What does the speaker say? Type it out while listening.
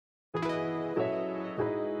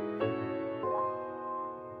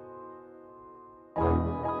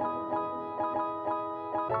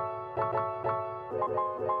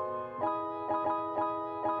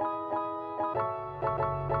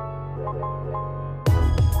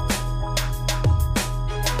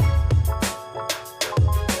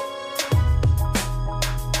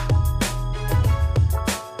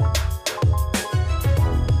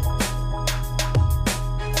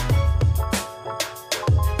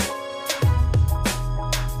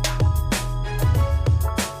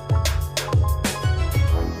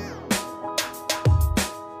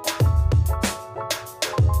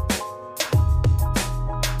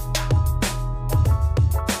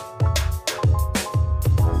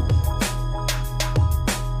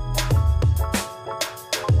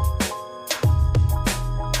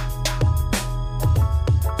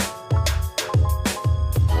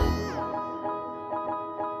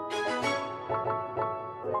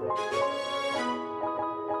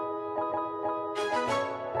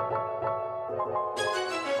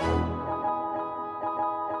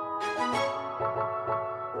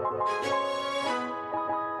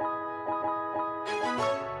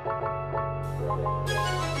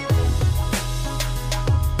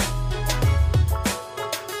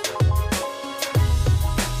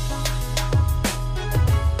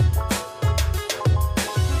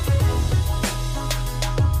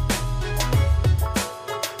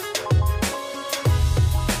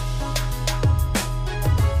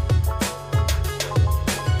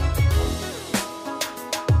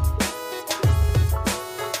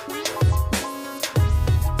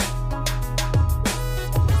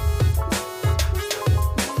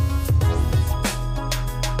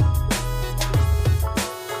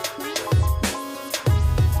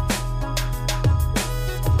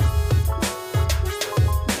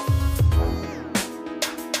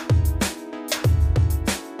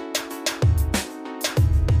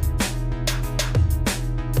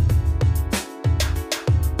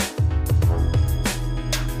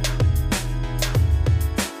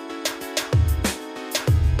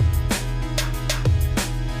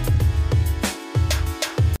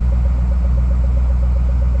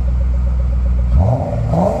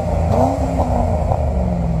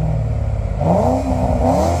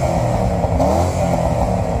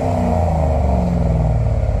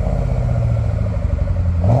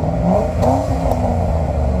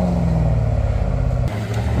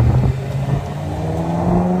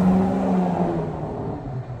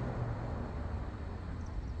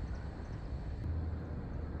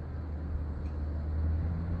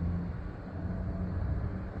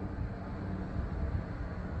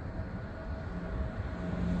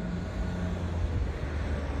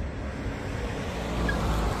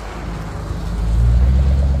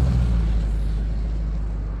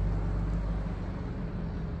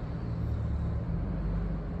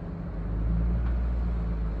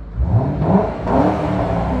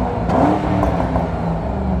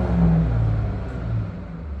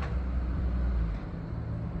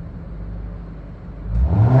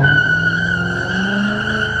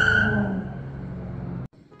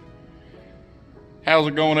How's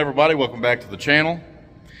it going, everybody? Welcome back to the channel.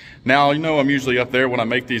 Now, you know I'm usually up there when I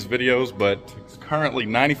make these videos, but it's currently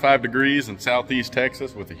 95 degrees in southeast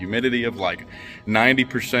Texas with a humidity of like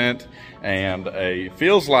 90% and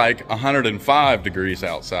feels like 105 degrees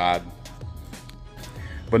outside.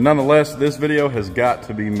 But nonetheless, this video has got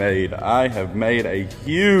to be made. I have made a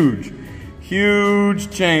huge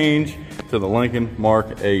change to the Lincoln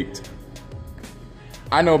Mark 8.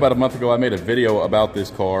 I know about a month ago I made a video about this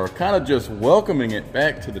car, kind of just welcoming it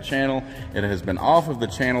back to the channel. It has been off of the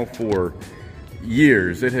channel for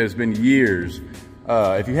years. It has been years.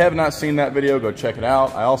 If you have not seen that video, go check it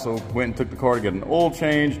out. I also went and took the car to get an oil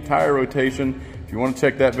change, tire rotation. If you want to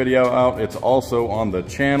check that video out, it's also on the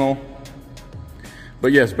channel.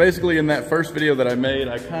 But yes, basically in that first video that I made,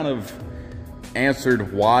 I kind of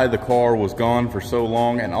answered why the car was gone for so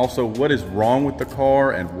long, and also what is wrong with the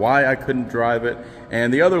car and why I couldn't drive it,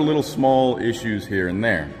 and the other little small issues here and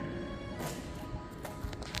there.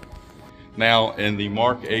 Now, in the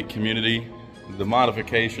Mark 8 community, the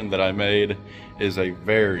modification that I made is a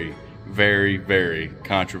very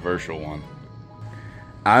controversial one.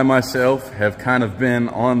 I myself have kind of been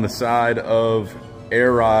on the side of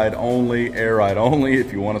air ride only.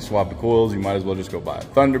 If you want to swap the coils, you might as well just go buy a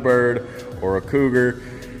Thunderbird or a Cougar.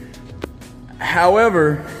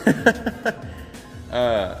 However,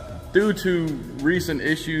 due to recent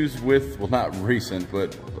issues with, well, not recent,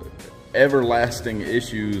 but everlasting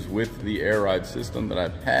issues with the air ride system that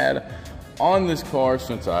I've had on this car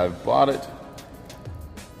since I've bought it,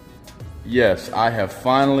 yes, I have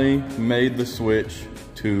finally made the switch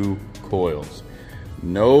to coils.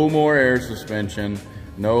 No more air suspension,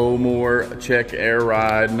 no more check air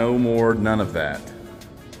ride, no more none of that.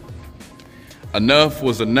 Enough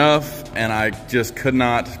was enough, and I just could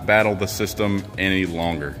not battle the system any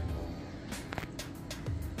longer.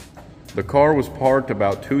 The car was parked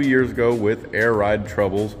about 2 years ago with air ride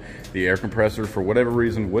troubles. The air compressor, for whatever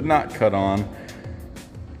reason, would not cut on.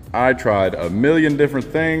 I tried a million different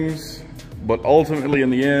things, but ultimately in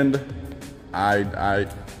the end, I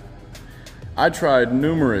tried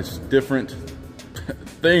numerous different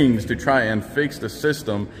things to try and fix the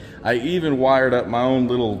system. I even wired up my own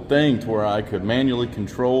little thing to where I could manually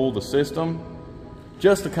control the system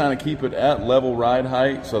just to kind of keep it at level ride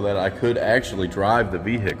height so that I could actually drive the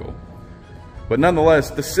vehicle. But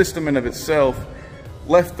nonetheless, the system in of itself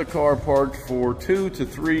left the car parked for 2 to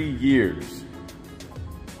 3 years.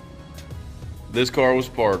 This car was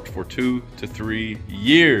parked for 2 to 3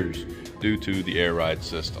 years due to the air ride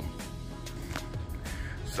system.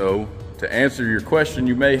 So, to answer your question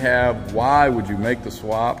you may have, why would you make the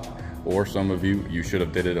swap? Or some of you should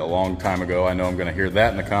have did it a long time ago. I know I'm gonna hear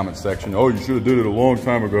that in the comment section. Oh, you should have did it a long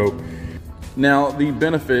time ago. Now, the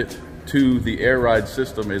benefit to the air ride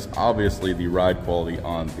system is obviously the ride quality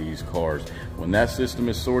on these cars. When that system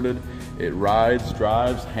is sorted, it rides,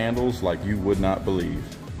 drives, handles like you would not believe.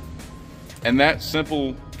 And that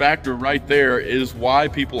simple factor right there is why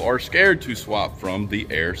people are scared to swap from the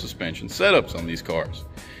air suspension setups on these cars.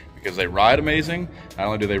 Because they ride amazing. Not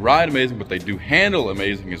only do they ride amazing, but they do handle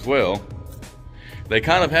amazing as well. They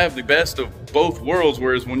kind of have the best of both worlds,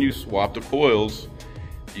 whereas when you swap the coils,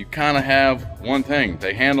 you kind of have one thing.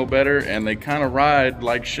 They handle better and they kind of ride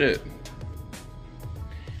like shit.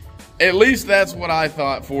 At least that's what I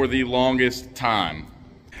thought for the longest time.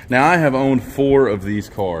 Now, I have owned 4 of these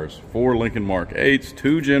cars, 4 Lincoln Mark 8s,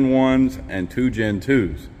 2 Gen 1s, and 2 Gen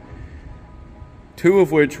 2s. 2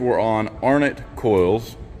 of which were on Arnott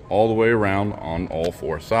coils all the way around on all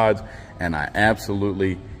 4 sides, and I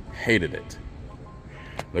absolutely hated it.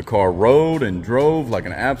 The car rode and drove like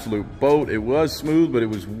an absolute boat. It was smooth, but it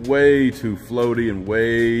was way too floaty and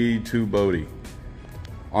way too boaty.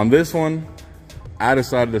 On this one, I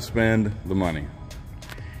decided to spend the money.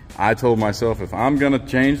 I told myself, if I'm gonna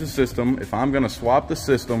change the system, if I'm gonna swap the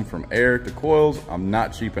system from air to coils, I'm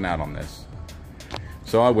not cheaping out on this.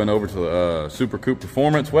 So I went over to the Super Coupe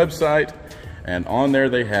Performance website, and on there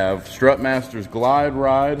they have Strutmaster's Glide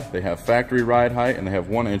Ride, they have factory ride height, and they have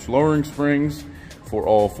 1-inch lowering springs for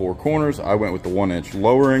all 4 corners. I went with the 1-inch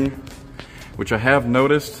lowering, which I have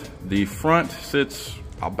noticed the front sits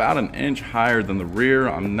about 1 inch higher than the rear.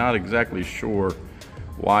 I'm not exactly sure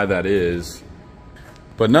why that is.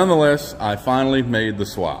 But nonetheless, I finally made the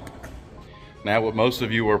swap. Now, what most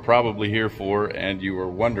of you are probably here for, and you are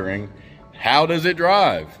wondering, how does it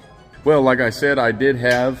drive? Well, like I said, I did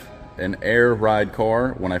have an air ride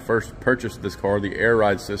car. When I first purchased this car, the air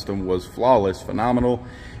ride system was flawless, phenomenal.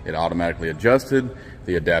 It automatically adjusted.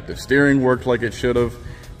 The adaptive steering worked like it should have.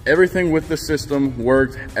 Everything with the system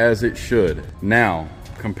worked as it should. Now,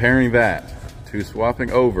 comparing that to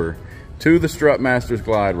swapping over to the Strutmaster's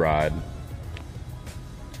Glide Ride,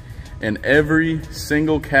 in every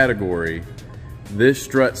single category, this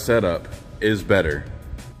strut setup is better.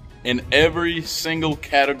 In every single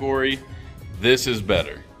category, this is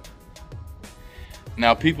better.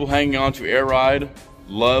 Now, people hanging on to air ride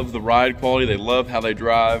love the ride quality. They love how they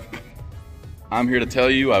drive. I'm here to tell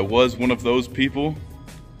you, I was one of those people.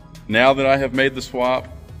 Now that I have made the swap,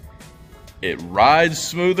 it rides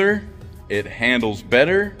smoother, it handles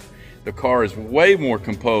better, the car is way more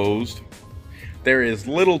composed. There is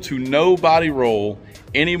little to no body roll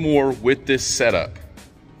anymore with this setup.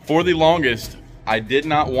 For the longest, I did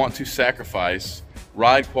not want to sacrifice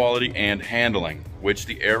ride quality and handling, which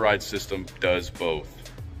the air ride system does both.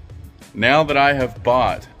 Now that I have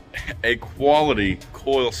bought a quality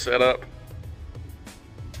coil setup,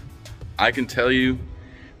 I can tell you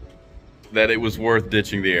that it was worth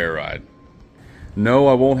ditching the air ride. No,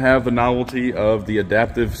 I won't have the novelty of the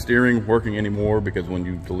adaptive steering working anymore, because when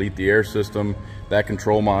you delete the air system, that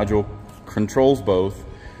control module controls both.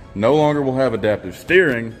 No longer will have adaptive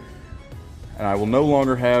steering, and I will no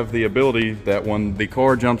longer have the ability that when the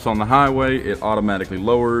car jumps on the highway, it automatically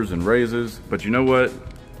lowers and raises. But you know what?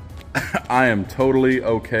 I am totally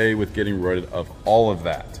okay with getting rid of all of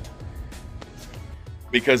that.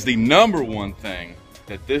 Because the number one thing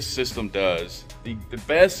that this system does, the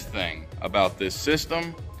best thing about this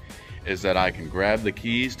system, is that I can grab the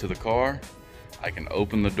keys to the car, I can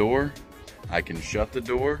open the door, I can shut the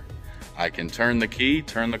door, I can turn the key,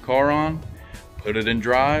 turn the car on, put it in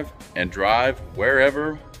drive, and drive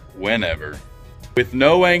wherever, whenever, with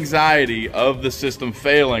no anxiety of the system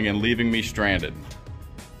failing and leaving me stranded.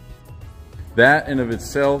 That in of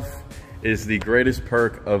itself is the greatest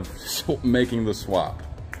perk of making the swap.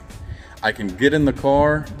 I can get in the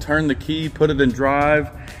car, turn the key, put it in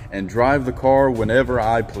drive, and drive the car whenever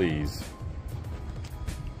I please.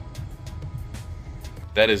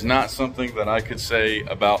 That is not something that I could say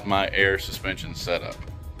about my air suspension setup.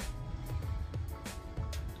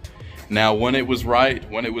 Now, when it was right,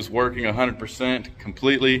 when it was working 100%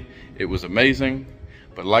 completely, it was amazing.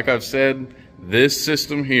 But like I've said, this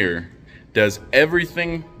system here does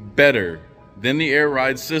everything better than the air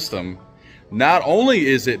ride system. Not only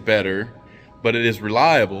is it better, but it is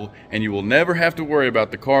reliable, and you will never have to worry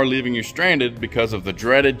about the car leaving you stranded because of the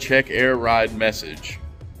dreaded check air ride message.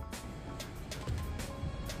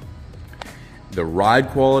 The ride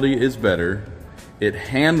quality is better. It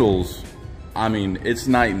handles, I mean, it's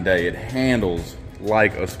night and day. It handles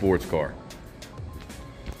like a sports car.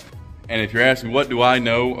 And if you're asking, what do I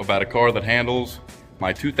know about a car that handles?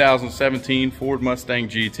 My 2017 Ford Mustang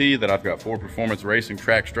GT that I've got 4 Performance Racing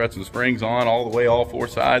track struts and springs on all the way, all 4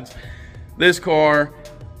 sides. This car,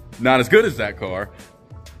 not as good as that car,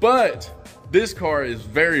 but this car is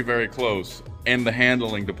very, very close in the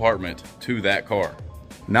handling department to that car.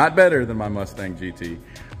 Not better than my Mustang GT,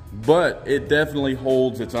 but it definitely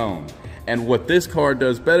holds its own. And what this car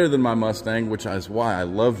does better than my Mustang, which is why I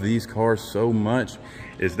love these cars so much,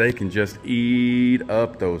 is they can just eat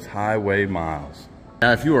up those highway miles.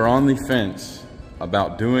 Now, if you are on the fence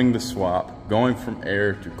about doing the swap, going from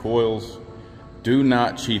air to coils, do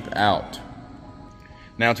not cheap out.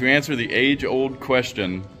 Now, to answer the age-old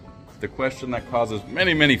question, the question that causes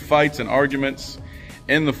many, many fights and arguments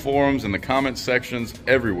in the forums and the comment sections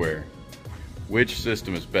everywhere, which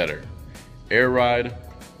system is better, air ride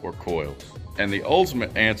or coils? And the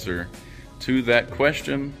ultimate answer to that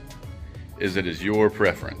question is it is your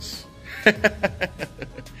preference.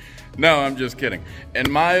 No, I'm just kidding. In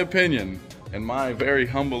my opinion, in my very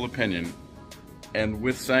humble opinion, and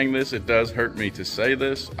with saying this, it does hurt me to say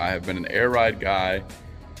this, I have been an air ride guy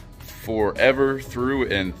forever, through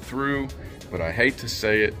and through, but I hate to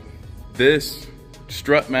say it, this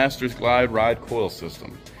Strutmasters Glide Ride Coil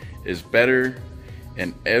System is better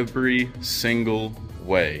in every single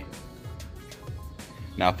way.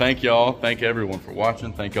 Now, thank y'all, thank everyone for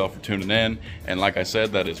watching, thank y'all for tuning in, and like I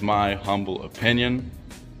said, that is my humble opinion.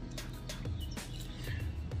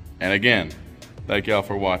 And again, thank y'all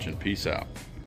for watching. Peace out.